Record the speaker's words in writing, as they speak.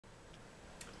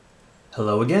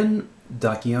Hello again,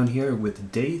 Dakion here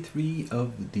with day 3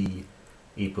 of the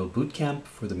April Bootcamp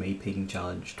for the May Painting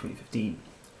Challenge 2015.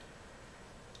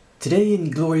 Today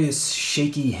in glorious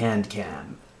shaky hand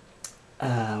cam.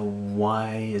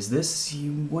 Why is this,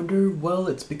 you wonder? Well,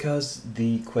 it's because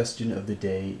the question of the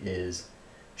day is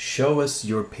show us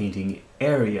your painting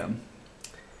area.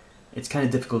 It's kind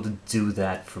of difficult to do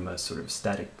that from a sort of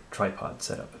static tripod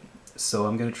setup. So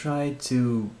I'm going to try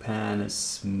to pan as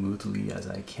smoothly as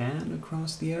I can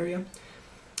across the area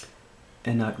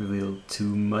and not reveal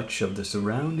too much of the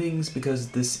surroundings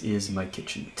because this is my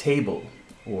kitchen table,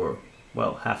 or,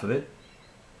 well, half of it,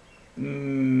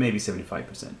 maybe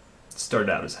 75%. It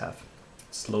started out as half,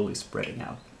 slowly spreading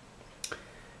out.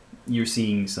 You're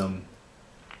seeing some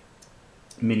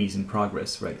minis in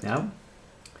progress right now.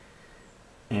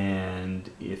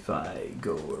 And if I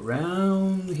go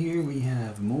around here, we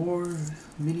have more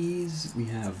minis. We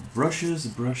have brushes,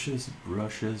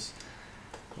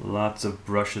 lots of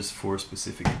brushes for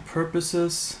specific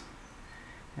purposes.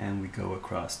 And we go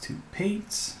across to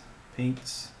paints,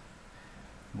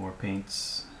 more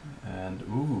paints, and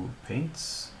ooh,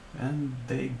 paints, and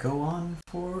they go on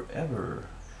forever.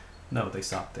 No, they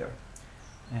stop there.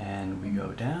 And we go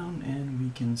down and we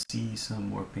can see some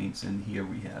more paints, and here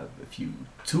we have a few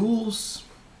tools,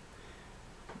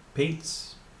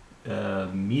 paints,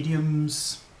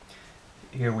 mediums.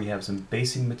 Here we have some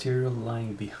basing material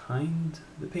lying behind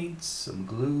the paints, some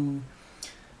glue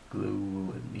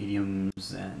and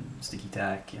mediums and sticky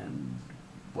tack and,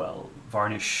 well,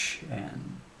 varnish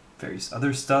and various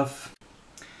other stuff,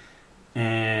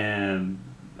 and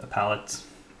a palette,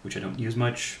 which I don't use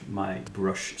much, my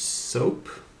brush soap,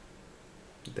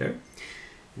 there.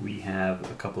 We have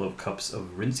a couple of cups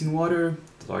of rinsing water.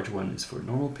 The larger one is for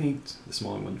normal paint, the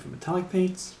smaller one for metallic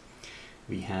paints.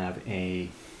 We have a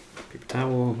paper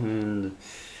towel and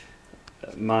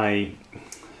my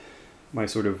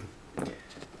sort of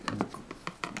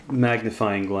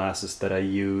magnifying glasses that I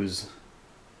use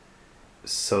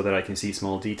so that I can see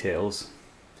small details.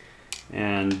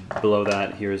 And below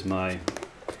that, here's my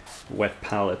wet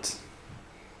palette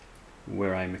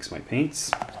where I mix my paints.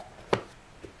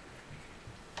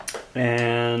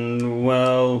 And,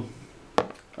 well,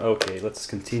 okay, let's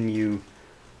continue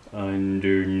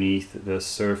underneath the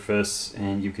surface,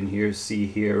 and you can see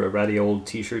here a ratty old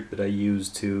t-shirt that I use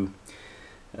to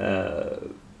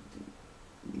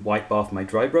wipe off my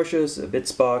dry brushes, a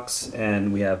bits box,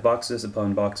 and we have boxes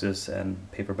upon boxes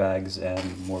and paper bags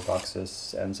and more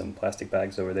boxes and some plastic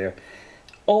bags over there,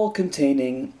 all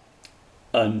containing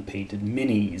unpainted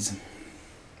minis.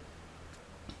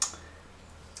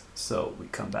 So we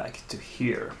come back to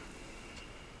here.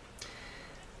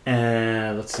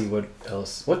 And let's see what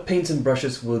else. What paints and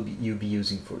brushes will you be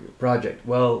using for your project?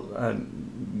 Well,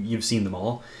 you've seen them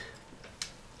all.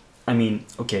 I mean,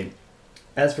 okay,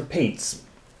 as for paints,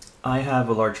 I have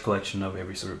a large collection of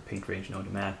every sort of paint range known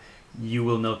to man. You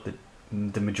will note that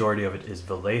the majority of it is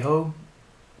Vallejo,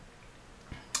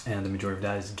 and the majority of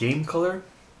that is game color.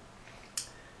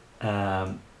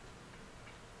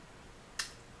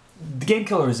 The game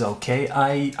color is okay.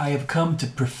 I have come to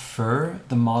prefer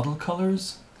the model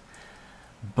colors,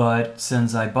 but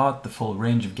since I bought the full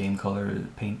range of game color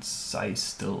paints, I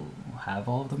still have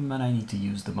all of them and I need to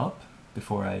use them up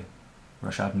before I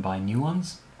rush out and buy new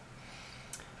ones.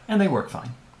 And they work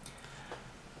fine.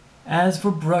 As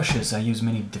for brushes, I use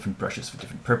many different brushes for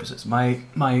different purposes. My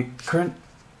current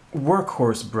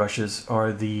workhorse brushes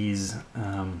are these,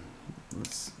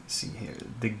 let's see here,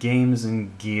 the Games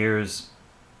and Gears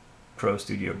Pro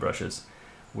Studio brushes,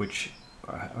 which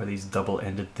are these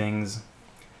double-ended things.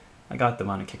 I got them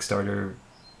on a Kickstarter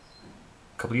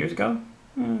a couple years ago.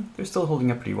 They're still holding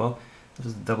up pretty well. This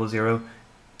is the 00.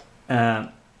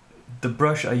 The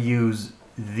brush I use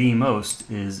the most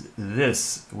is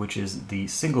this, which is the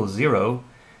 00.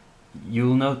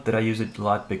 You'll note that I use it a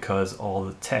lot because all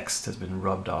the text has been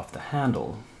rubbed off the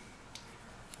handle.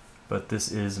 But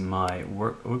this is my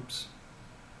oops.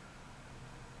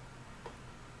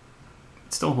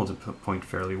 It still holds a point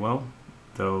fairly well,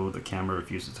 though the camera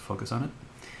refuses to focus on it.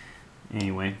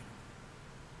 Anyway,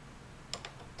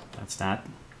 that's that.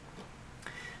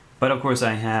 But of course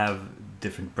I have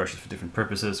different brushes for different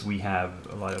purposes. We have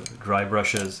a lot of dry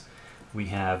brushes. We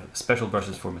have special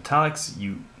brushes for metallics.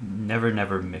 You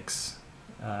never mix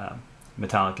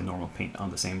metallic and normal paint on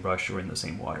the same brush or in the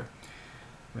same water.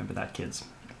 Remember that, kids.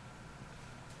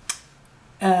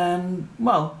 And,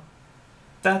 well,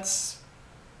 that's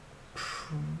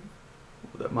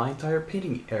my entire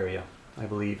painting area, I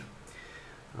believe.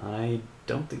 I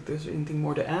don't think there's anything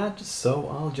more to add, so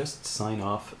I'll just sign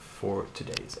off for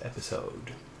today's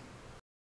episode.